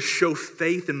your way to show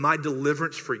faith in my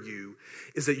deliverance for you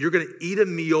is that you're going to eat a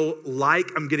meal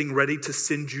like I'm getting ready to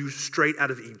send you straight out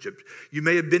of Egypt. You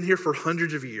may have been here for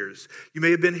hundreds of years. You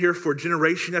may have been here for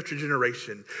generation after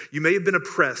generation. You may have been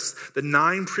oppressed. The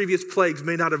 9 previous plagues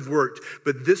may not have worked,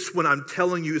 but this one I'm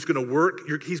telling you is going to work.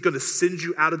 He's going to send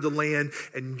you out of the land,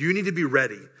 and you need to be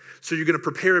ready. So you're going to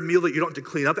prepare a meal that you don't have to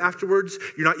clean up afterwards.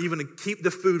 You're not even going to keep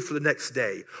the food for the next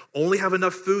day. Only have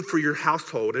enough food for your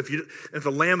household. If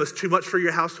the lamb is too much for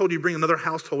your household, you bring another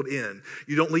household in.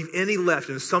 You don't leave any left,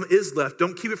 and if some is left,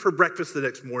 don't keep it for breakfast the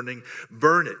next morning.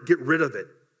 Burn it. Get rid of it.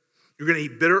 You're going to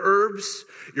eat bitter herbs.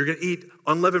 You're going to eat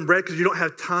unleavened bread because you don't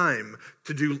have time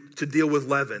to deal with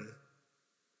leaven.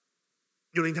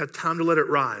 You don't even have time to let it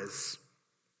rise.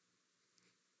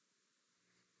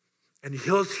 And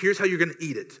here's how you're going to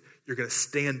eat it. You're going to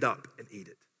stand up and eat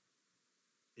it.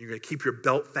 You're going to keep your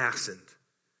belt fastened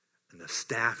and a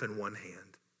staff in one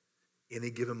hand. Any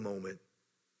given moment,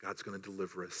 God's going to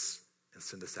deliver us and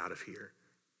send us out of here.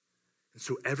 And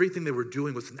so everything they were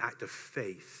doing was an act of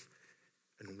faith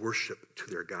and worship to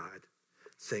their God,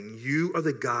 saying, you are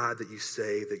the God that you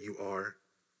say that you are.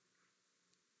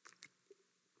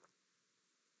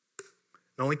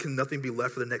 Not only can nothing be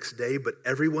left for the next day, but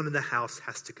everyone in the house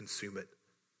has to consume it.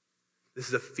 This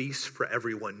is a feast for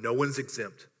everyone. No one's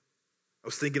exempt. I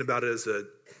was thinking about it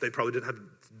they probably didn't have to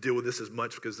deal with this as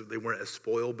much because they weren't as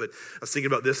spoiled, but I was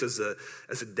thinking about this as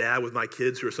a dad with my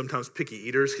kids who are sometimes picky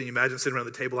eaters. Can you imagine sitting around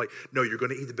the table like, no, you're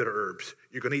going to eat the bitter herbs.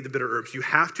 You're going to eat the bitter herbs. You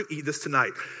have to eat this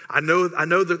tonight. I know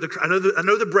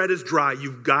the bread is dry.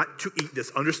 You've got to eat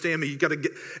this. Understand me. You got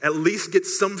to at least get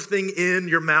something in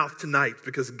your mouth tonight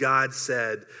because God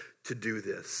said to do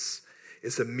this.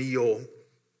 It's a meal.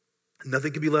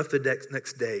 Nothing can be left the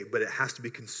next day, but it has to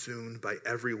be consumed by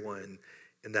everyone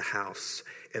in the house.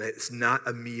 And it's not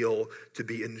a meal to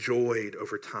be enjoyed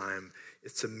over time.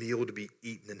 It's a meal to be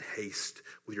eaten in haste,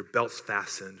 with your belts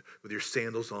fastened, with your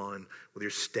sandals on, with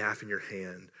your staff in your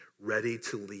hand, ready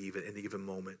to leave at any given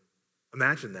moment.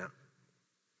 Imagine that.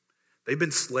 They've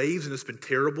been slaves and it's been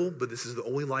terrible, but this is the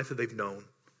only life that they've known.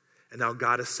 And now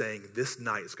God is saying, this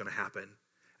night is going to happen.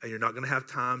 And you're not going to have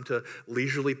time to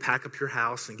leisurely pack up your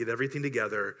house and get everything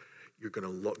together. You're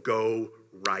going to go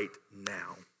right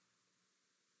now.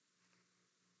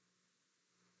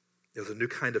 It was a new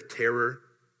kind of terror.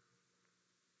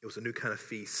 It was a new kind of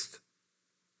feast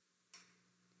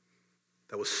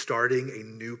that was starting a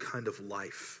new kind of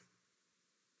life.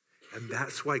 And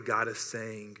that's why God is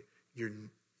saying your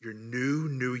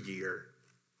new year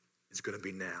is going to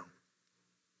be now.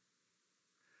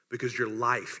 Because your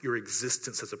life, your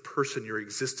existence as a person, your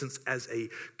existence as a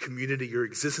community, your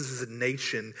existence as a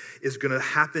nation is going to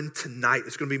happen tonight.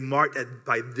 It's going to be marked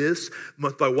by this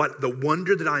month, by what the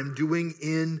wonder that I'm doing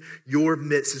in your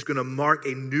midst is going to mark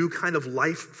a new kind of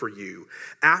life for you.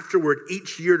 Afterward,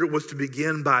 each year was to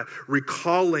begin by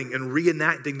recalling and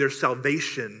reenacting their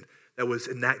salvation that was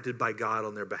enacted by God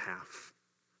on their behalf.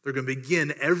 They're going to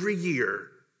begin every year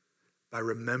by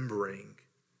remembering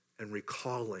and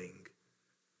recalling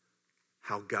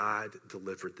how God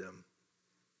delivered them.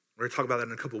 We're going to talk about that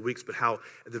in a couple of weeks, but how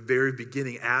at the very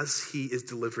beginning, as he is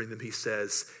delivering them, he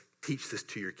says, teach this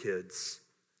to your kids.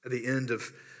 At the end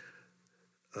of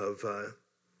the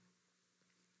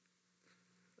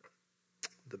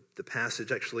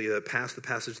passage, actually past the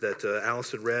passage that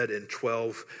Allison read in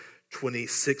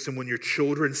 12:26, and when your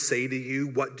children say to you,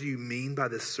 what do you mean by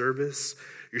this service?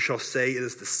 You shall say, it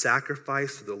is the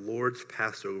sacrifice of the Lord's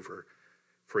Passover.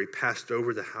 For he passed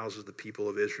over the houses of the people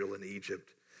of Israel in Egypt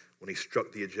when he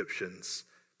struck the Egyptians,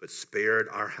 but spared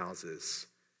our houses.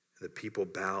 And the people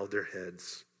bowed their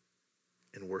heads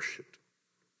and worshiped.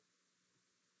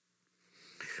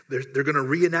 They're going to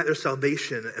reenact their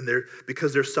salvation, and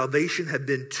because their salvation had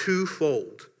been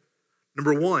twofold.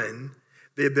 Number one,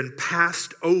 they had been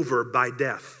passed over by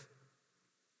death.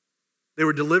 They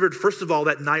were delivered, first of all,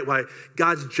 that night while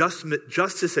God's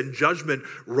justice and judgment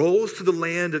rolls to the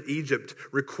land of Egypt,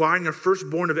 requiring a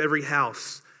firstborn of every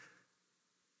house.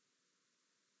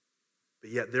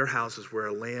 But yet their houses where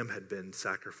a lamb had been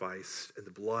sacrificed and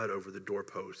the blood over the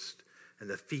doorpost and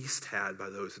the feast had by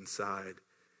those inside,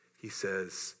 he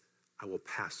says, I will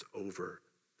pass over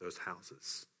those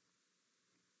houses.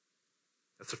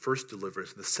 That's the first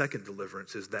deliverance. And the second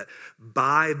deliverance is that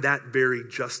by that very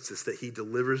justice that he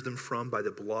delivers them from by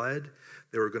the blood,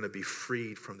 they were going to be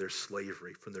freed from their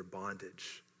slavery, from their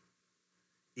bondage.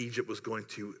 Egypt was going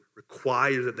to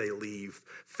require that they leave.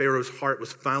 Pharaoh's heart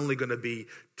was finally going to be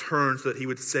turned so that he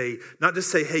would say, not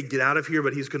just say, hey, get out of here,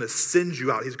 but he's going to send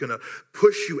you out. He's going to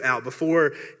push you out.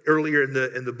 Before, earlier in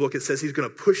the book, it says he's going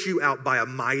to push you out by a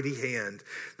mighty hand.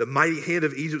 The mighty hand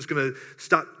of Egypt is going to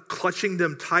stop clutching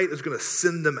them tight. It's going to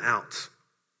send them out.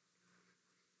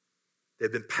 They've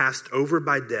been passed over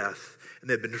by death, and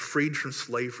they've been freed from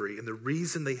slavery. And the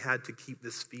reason they had to keep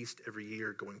this feast every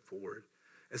year going forward,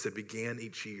 as they began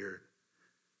each year,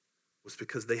 was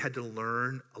because they had to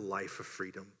learn a life of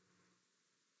freedom.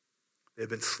 They had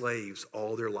been slaves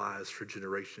all their lives for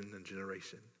generation and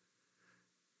generation.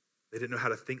 They didn't know how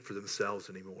to think for themselves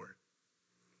anymore.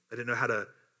 They didn't know how to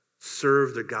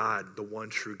serve the God, the one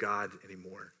true God,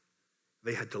 anymore.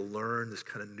 They had to learn this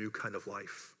kind of new kind of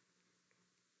life.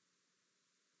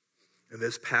 And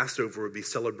this Passover would be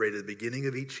celebrated at the beginning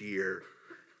of each year,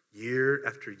 year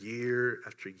after year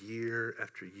after year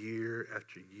after year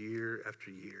after year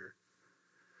after year,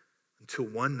 until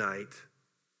one night,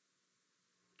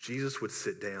 Jesus would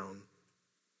sit down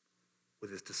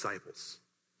with his disciples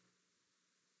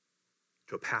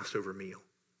to a Passover meal.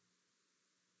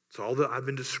 So all that I've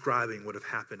been describing would have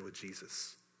happened with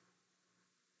Jesus.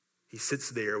 He sits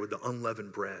there with the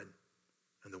unleavened bread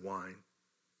and the wine.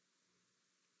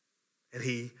 And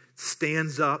he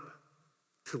stands up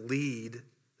to lead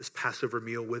this Passover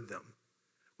meal with them,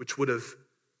 which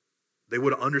they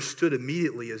would have understood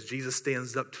immediately as Jesus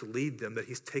stands up to lead them that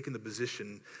he's taken the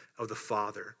position of the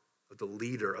father, of the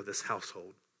leader of this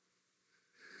household.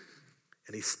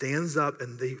 And he stands up,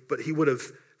 but he would have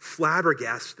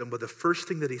flabbergasted them by the first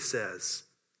thing that he says.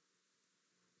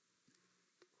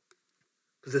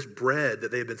 Because this bread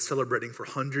that they had been celebrating for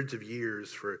hundreds of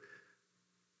years,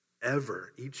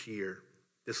 forever, each year,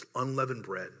 this unleavened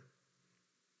bread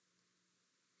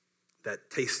that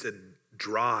tasted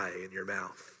dry in your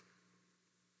mouth,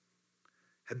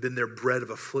 had been their bread of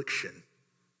affliction.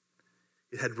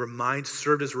 It had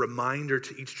served as a reminder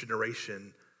to each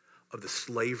generation of the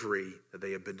slavery that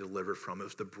they had been delivered from. It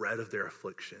was the bread of their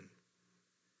affliction.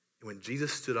 And when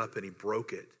Jesus stood up and he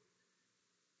broke it,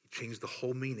 he changed the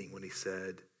whole meaning when he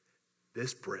said,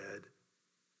 "This bread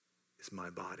is my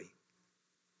body,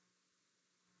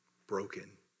 broken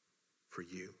for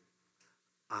you.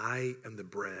 I am the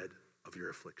bread of your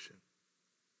affliction.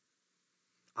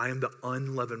 I am the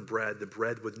unleavened bread, the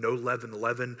bread with no leaven,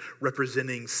 leaven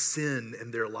representing sin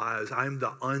in their lives. I am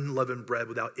the unleavened bread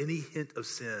without any hint of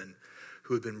sin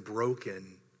who have been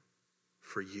broken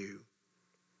for you."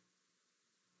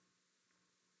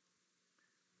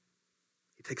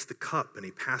 He takes the cup and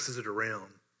he passes it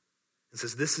around and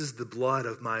says, "This is the blood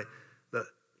of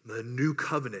the new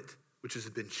covenant which has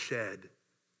been shed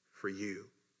for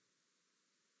you."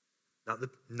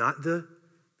 Not the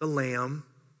lamb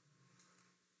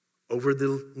over the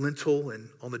lintel and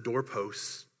on the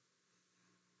doorposts.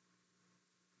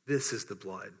 This is the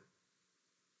blood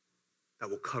that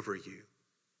will cover you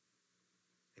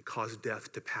and cause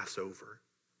death to pass over.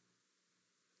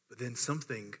 But then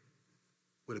something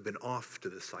would have been off to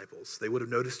the disciples. They would have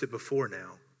noticed it before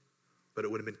now, but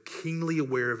it would have been keenly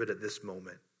aware of it at this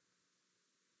moment.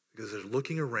 Because they're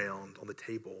looking around on the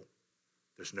table,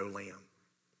 there's no lamb.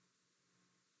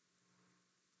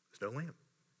 There's no lamb.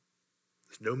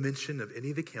 There's no mention of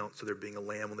any of the accounts of there being a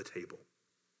lamb on the table,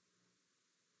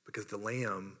 because the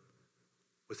lamb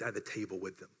was at the table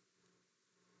with them.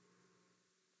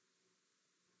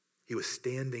 He was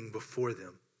standing before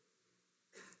them,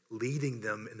 leading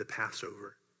them in the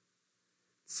Passover,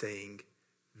 saying,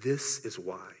 "This is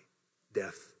why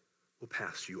death will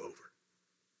pass you over."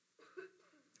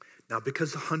 Not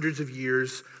because hundreds of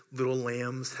years little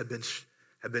lambs have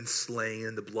been slain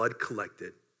and the blood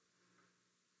collected,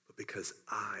 but because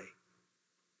I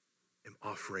am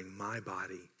offering my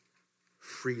body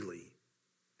freely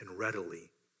and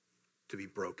readily to be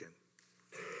broken.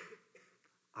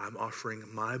 I'm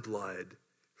offering my blood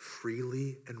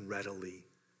freely and readily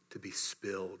to be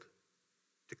spilled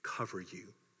to cover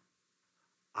you.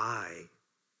 I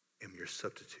am your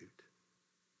substitute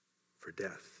for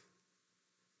death,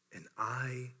 and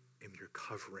I am your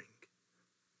covering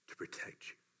to protect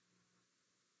you.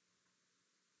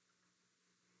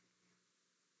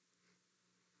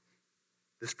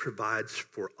 This provides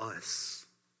for us,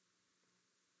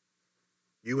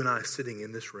 you and I sitting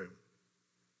in this room,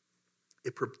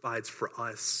 it provides for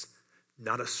us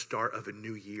not a start of a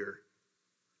new year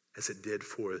as it did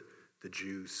for the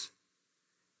Jews.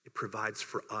 It provides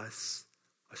for us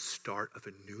a start of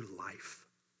a new life.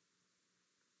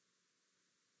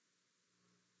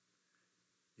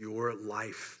 Your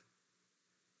life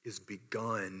is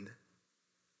begun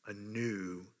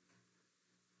anew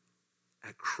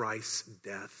at Christ's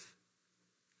death,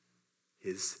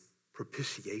 his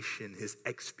propitiation, his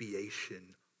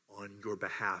expiation on your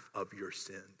behalf of your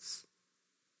sins.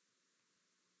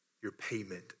 Your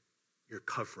payment, your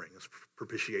covering, is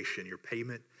propitiation, your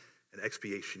payment and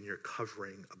expiation, your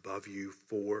covering above you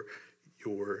for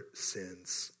your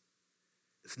sins.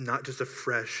 It's not just a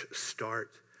fresh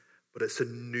start, but it's a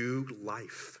new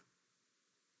life.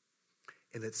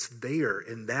 And it's there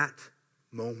in that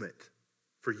moment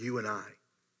for you and I,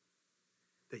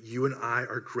 that you and I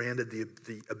are granted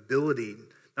the ability,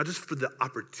 not just for the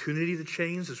opportunity to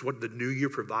change, is what the new year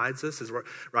provides us,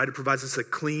 right? It provides us a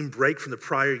clean break from the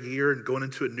prior year, and going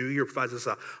into a new year provides us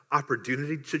an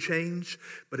opportunity to change,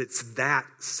 but it's that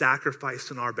sacrifice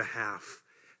on our behalf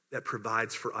that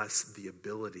provides for us the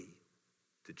ability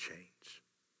to change.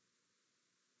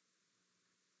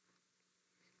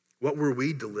 What were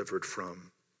we delivered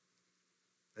from?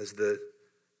 As the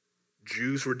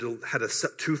Jews had a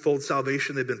twofold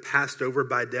salvation. They'd been passed over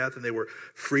by death and they were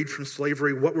freed from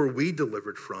slavery. What were we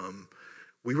delivered from?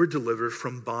 We were delivered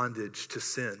from bondage to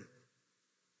sin.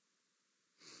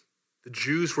 The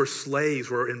Jews were slaves,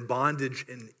 were in bondage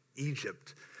in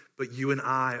Egypt, but you and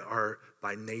I are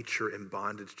by nature in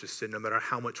bondage to sin. No matter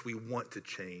how much we want to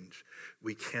change,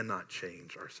 we cannot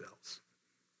change ourselves.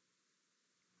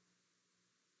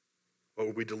 What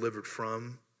were we delivered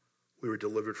from? We were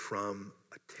delivered from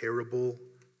a terrible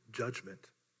judgment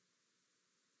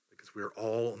because we were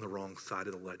all on the wrong side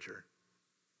of the ledger.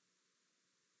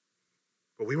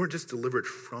 But we weren't just delivered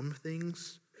from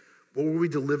things. What were we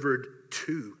delivered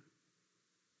to?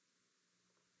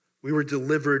 We were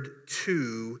delivered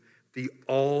to the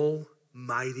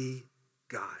Almighty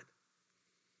God.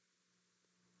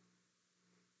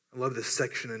 I love this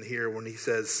section in here when he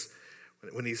says,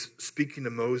 when he's speaking to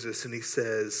Moses and he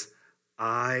says,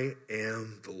 I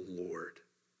am the Lord.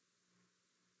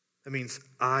 That means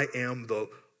I am the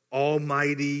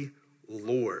Almighty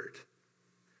Lord.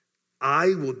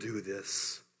 I will do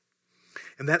this.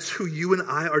 And that's who you and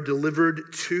I are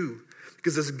delivered to.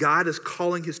 Because as God is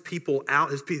calling his people out,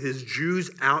 his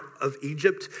Jews out of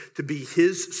Egypt to be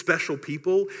his special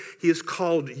people, he has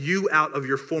called you out of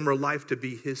your former life to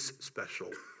be his special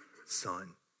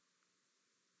son.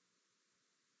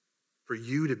 For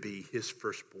you to be his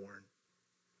firstborn.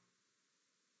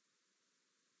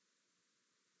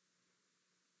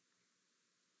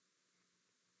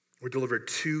 We're delivered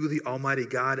to the Almighty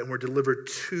God, and we're delivered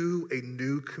to a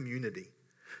new community.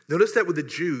 Notice that with the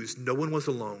Jews, no one was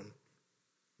alone.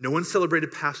 No one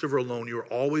celebrated Passover alone. You were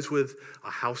always with a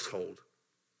household.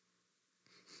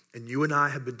 And you and I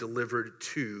have been delivered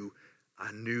to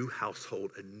a new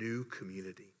household, a new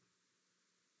community.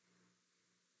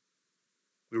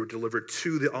 We were delivered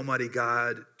to the Almighty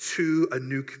God, to a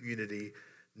new community,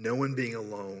 no one being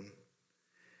alone.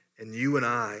 And you and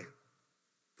I,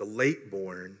 the late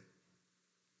born,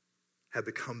 have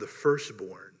become the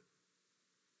firstborn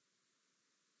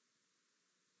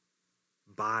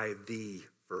by the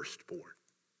firstborn.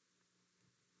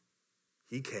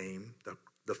 He came,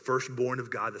 the firstborn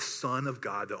of God, the Son of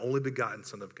God, the only begotten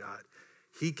Son of God.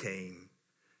 He came,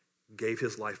 gave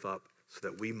his life up so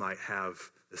that we might have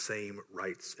the same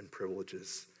rights and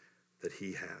privileges that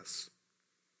he has.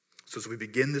 So as we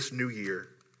begin this new year,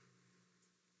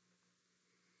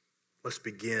 let's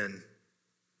begin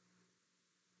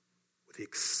with the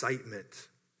excitement.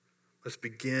 Let's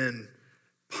begin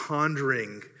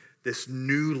pondering this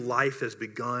new life has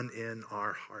begun in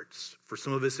our hearts. For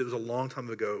some of us, it was a long time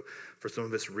ago. For some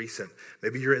of us, recent.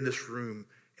 Maybe you're in this room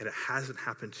and it hasn't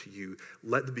happened to you.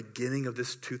 Let the beginning of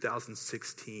this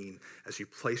 2016, as you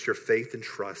place your faith and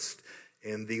trust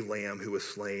in the Lamb who was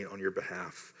slain on your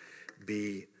behalf,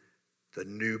 be the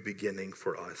new beginning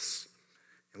for us.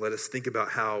 And let us think about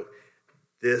how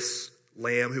this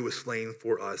Lamb who was slain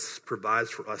for us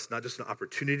provides for us not just an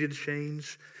opportunity to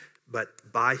change, but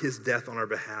by his death on our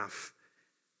behalf,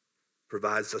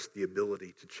 provides us the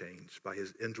ability to change by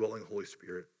his indwelling Holy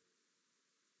Spirit.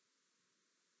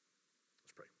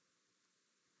 Let's pray.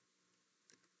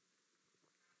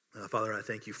 Father, I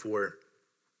thank you for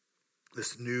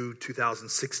this new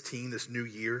 2016, this new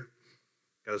year.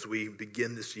 As we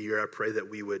begin this year, I pray that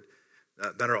we would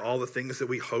that are all the things that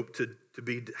we hope to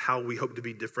be, how we hope to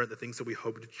be different, the things that we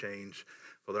hope to change.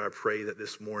 Father, I pray that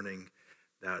this morning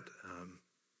that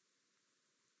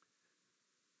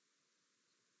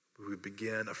we would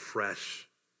begin afresh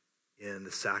in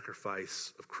the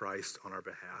sacrifice of Christ on our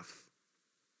behalf,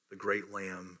 the great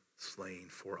Lamb slain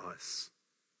for us.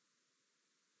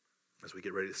 As we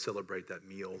get ready to celebrate that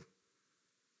meal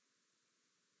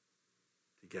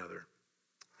together,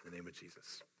 in the name of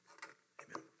Jesus.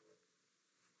 Amen.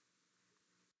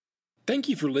 Thank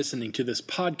you for listening to this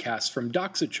podcast from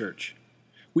Doxa Church.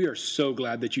 We are so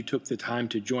glad that you took the time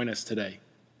to join us today.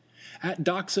 At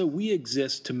Doxa, we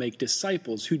exist to make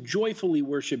disciples who joyfully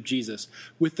worship Jesus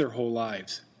with their whole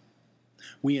lives.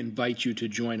 We invite you to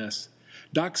join us.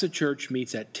 Doxa Church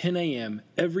meets at 10 a.m.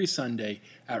 every Sunday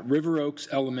at River Oaks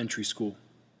Elementary School.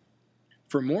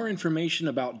 For more information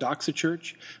about Doxa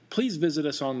Church, please visit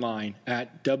us online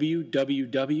at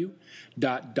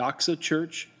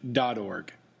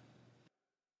www.doxachurch.org.